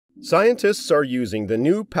Scientists are using the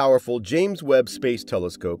new powerful James Webb Space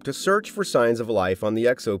Telescope to search for signs of life on the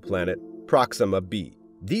exoplanet Proxima B.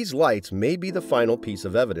 These lights may be the final piece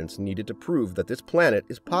of evidence needed to prove that this planet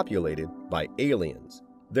is populated by aliens.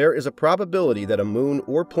 There is a probability that a moon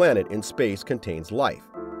or planet in space contains life,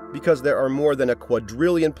 because there are more than a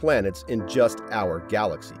quadrillion planets in just our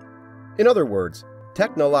galaxy. In other words,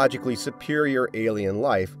 technologically superior alien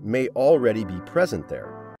life may already be present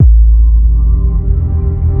there.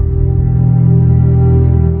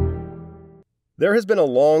 There has been a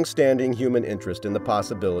long-standing human interest in the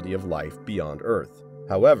possibility of life beyond Earth.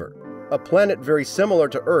 However, a planet very similar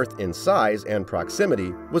to Earth in size and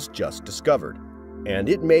proximity was just discovered, and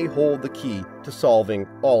it may hold the key to solving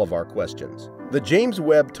all of our questions. The James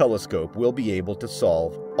Webb Telescope will be able to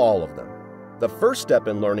solve all of them. The first step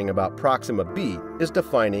in learning about Proxima B is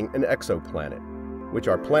defining an exoplanet, which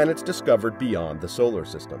are planets discovered beyond the solar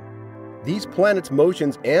system. These planets'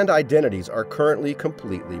 motions and identities are currently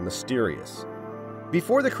completely mysterious.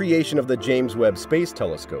 Before the creation of the James Webb Space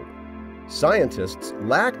Telescope, scientists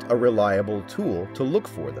lacked a reliable tool to look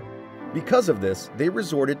for them. Because of this, they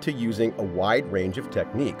resorted to using a wide range of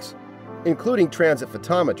techniques, including transit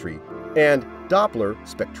photometry and Doppler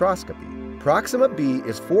spectroscopy. Proxima B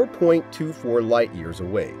is 4.24 light-years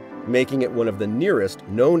away, making it one of the nearest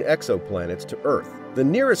known exoplanets to Earth. The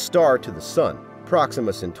nearest star to the Sun,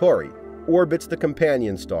 Proxima Centauri, orbits the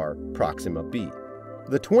companion star Proxima B.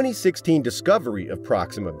 The 2016 discovery of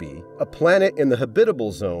Proxima B, a planet in the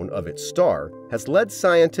habitable zone of its star, has led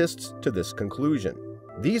scientists to this conclusion.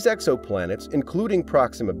 These exoplanets, including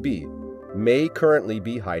Proxima B, may currently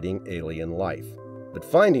be hiding alien life, but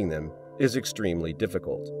finding them is extremely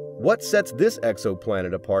difficult. What sets this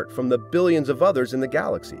exoplanet apart from the billions of others in the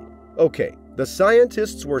galaxy? Okay, the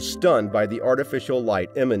scientists were stunned by the artificial light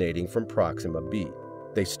emanating from Proxima B.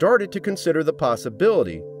 They started to consider the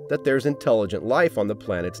possibility that there's intelligent life on the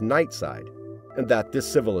planet's night side, and that this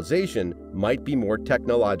civilization might be more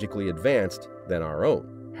technologically advanced than our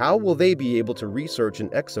own. How will they be able to research an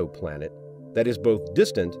exoplanet that is both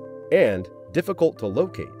distant and difficult to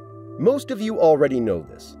locate? Most of you already know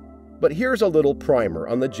this, but here's a little primer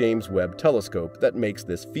on the James Webb Telescope that makes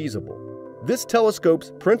this feasible. This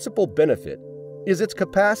telescope's principal benefit is its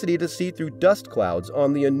capacity to see through dust clouds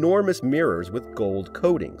on the enormous mirrors with gold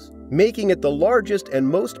coatings, making it the largest and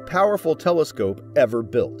most powerful telescope ever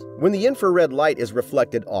built. When the infrared light is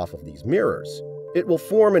reflected off of these mirrors, it will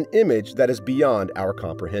form an image that is beyond our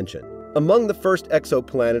comprehension. Among the first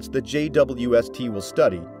exoplanets the JWST will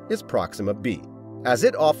study is Proxima B, as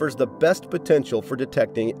it offers the best potential for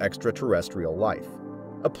detecting extraterrestrial life.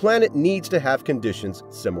 A planet needs to have conditions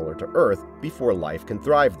similar to Earth before life can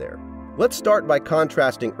thrive there. Let's start by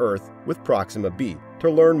contrasting Earth with Proxima B to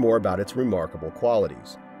learn more about its remarkable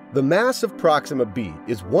qualities. The mass of Proxima B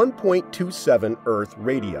is 1.27 Earth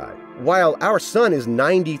radii. While our Sun is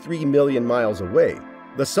 93 million miles away,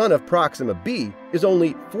 the Sun of Proxima B is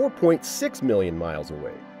only 4.6 million miles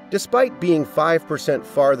away. Despite being 5%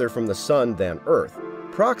 farther from the Sun than Earth,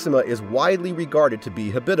 Proxima is widely regarded to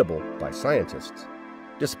be habitable by scientists.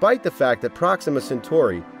 Despite the fact that Proxima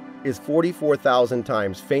Centauri is 44,000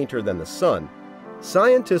 times fainter than the Sun,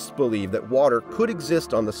 scientists believe that water could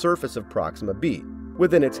exist on the surface of Proxima B,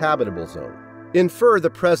 within its habitable zone. Infer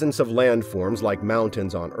the presence of landforms like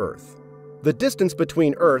mountains on Earth. The distance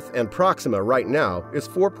between Earth and Proxima right now is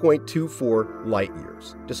 4.24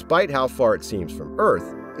 light-years. Despite how far it seems from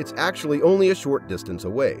Earth, it's actually only a short distance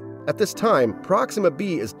away. At this time, Proxima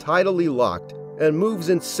B is tidally locked and moves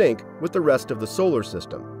in sync with the rest of the solar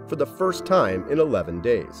system for the first time in 11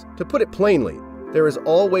 days. To put it plainly, there is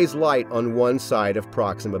always light on one side of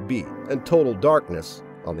Proxima B and total darkness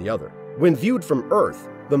on the other. When viewed from Earth,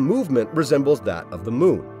 the movement resembles that of the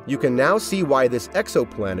Moon. You can now see why this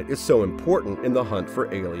exoplanet is so important in the hunt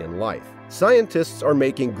for alien life. Scientists are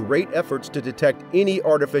making great efforts to detect any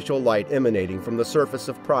artificial light emanating from the surface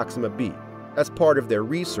of Proxima B as part of their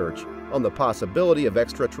research on the possibility of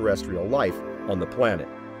extraterrestrial life on the planet.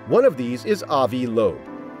 One of these is Avi Loeb,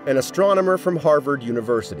 an astronomer from Harvard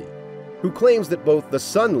University, who claims that both the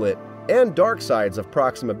sunlit and dark sides of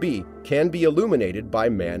Proxima B can be illuminated by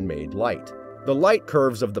man-made light. The light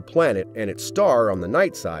curves of the planet and its star on the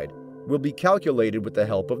night side will be calculated with the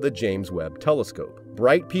help of the James Webb Telescope.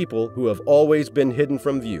 Bright people who have always been hidden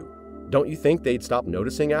from view. Don't you think they'd stop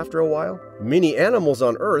noticing after a while? Many animals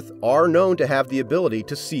on Earth are known to have the ability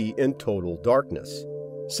to see in total darkness.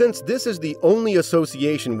 Since this is the only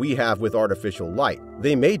association we have with artificial light,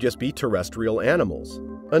 they may just be terrestrial animals.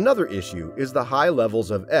 Another issue is the high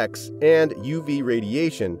levels of X and UV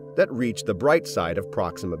radiation that reach the bright side of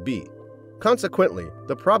Proxima B. Consequently,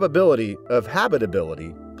 the probability of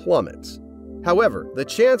habitability plummets. However, the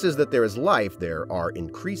chances that there is life there are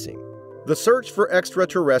increasing. The search for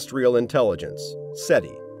extraterrestrial intelligence,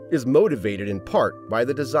 SETI, is motivated in part by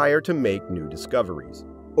the desire to make new discoveries.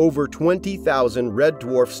 Over 20,000 red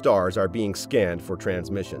dwarf stars are being scanned for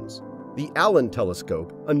transmissions. The Allen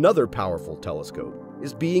telescope, another powerful telescope,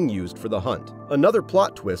 is being used for the hunt. Another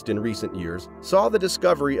plot twist in recent years saw the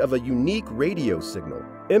discovery of a unique radio signal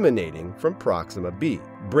emanating from Proxima B,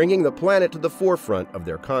 bringing the planet to the forefront of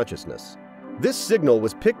their consciousness. This signal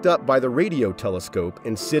was picked up by the radio telescope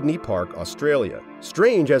in Sydney Park, Australia.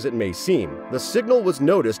 Strange as it may seem, the signal was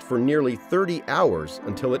noticed for nearly 30 hours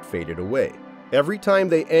until it faded away. Every time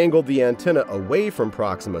they angled the antenna away from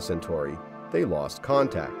Proxima Centauri, they lost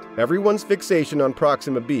contact. Everyone's fixation on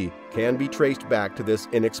Proxima B can be traced back to this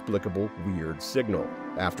inexplicable, weird signal.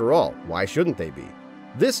 After all, why shouldn't they be?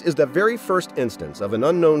 This is the very first instance of an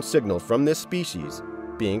unknown signal from this species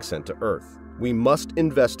being sent to Earth. We must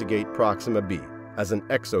investigate Proxima B as an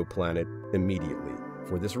exoplanet immediately.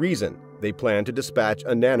 For this reason, they plan to dispatch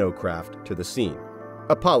a nanocraft to the scene.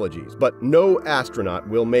 Apologies, but no astronaut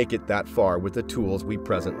will make it that far with the tools we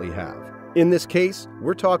presently have. In this case,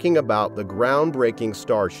 we're talking about the groundbreaking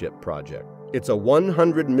Starship project. It's a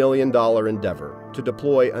 $100 million endeavor to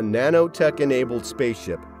deploy a nanotech-enabled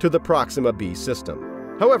spaceship to the Proxima B system.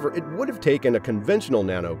 However, it would have taken a conventional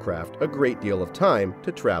nanocraft a great deal of time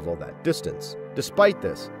to travel that distance. Despite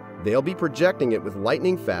this, they'll be projecting it with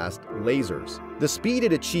lightning-fast lasers. The speed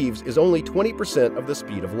it achieves is only 20% of the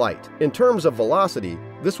speed of light. In terms of velocity,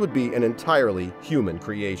 this would be an entirely human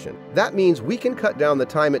creation. That means we can cut down the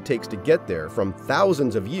time it takes to get there from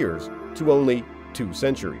thousands of years to only 2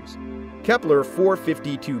 centuries. Kepler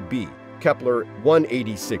 452b, Kepler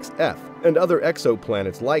 186f, and other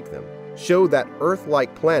exoplanets like them show that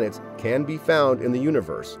Earth-like planets can be found in the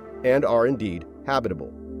universe and are indeed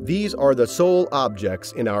habitable. These are the sole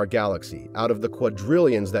objects in our galaxy out of the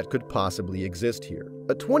quadrillions that could possibly exist here.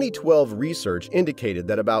 A 2012 research indicated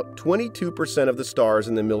that about 22% of the stars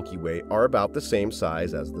in the Milky Way are about the same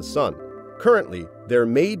size as the Sun. Currently, there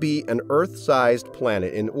may be an Earth-sized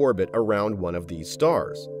planet in orbit around one of these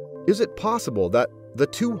stars. Is it possible that the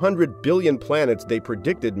 200 billion planets they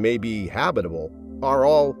predicted may be habitable are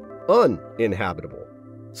all uninhabitable?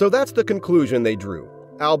 So that's the conclusion they drew.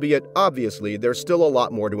 Albeit, obviously, there's still a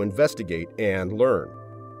lot more to investigate and learn.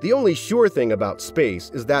 The only sure thing about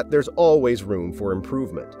space is that there's always room for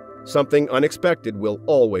improvement. Something unexpected will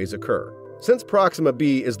always occur. Since Proxima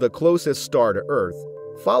B is the closest star to Earth,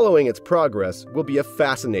 following its progress will be a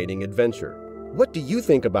fascinating adventure. What do you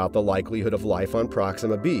think about the likelihood of life on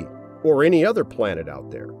Proxima B, or any other planet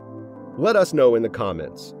out there? Let us know in the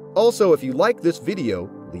comments. Also, if you like this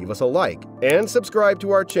video, leave us a like and subscribe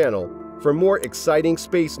to our channel for more exciting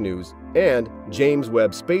space news and James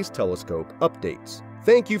Webb Space Telescope updates.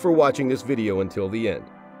 Thank you for watching this video until the end.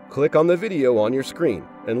 Click on the video on your screen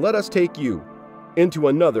and let us take you into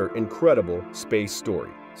another incredible space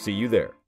story. See you there.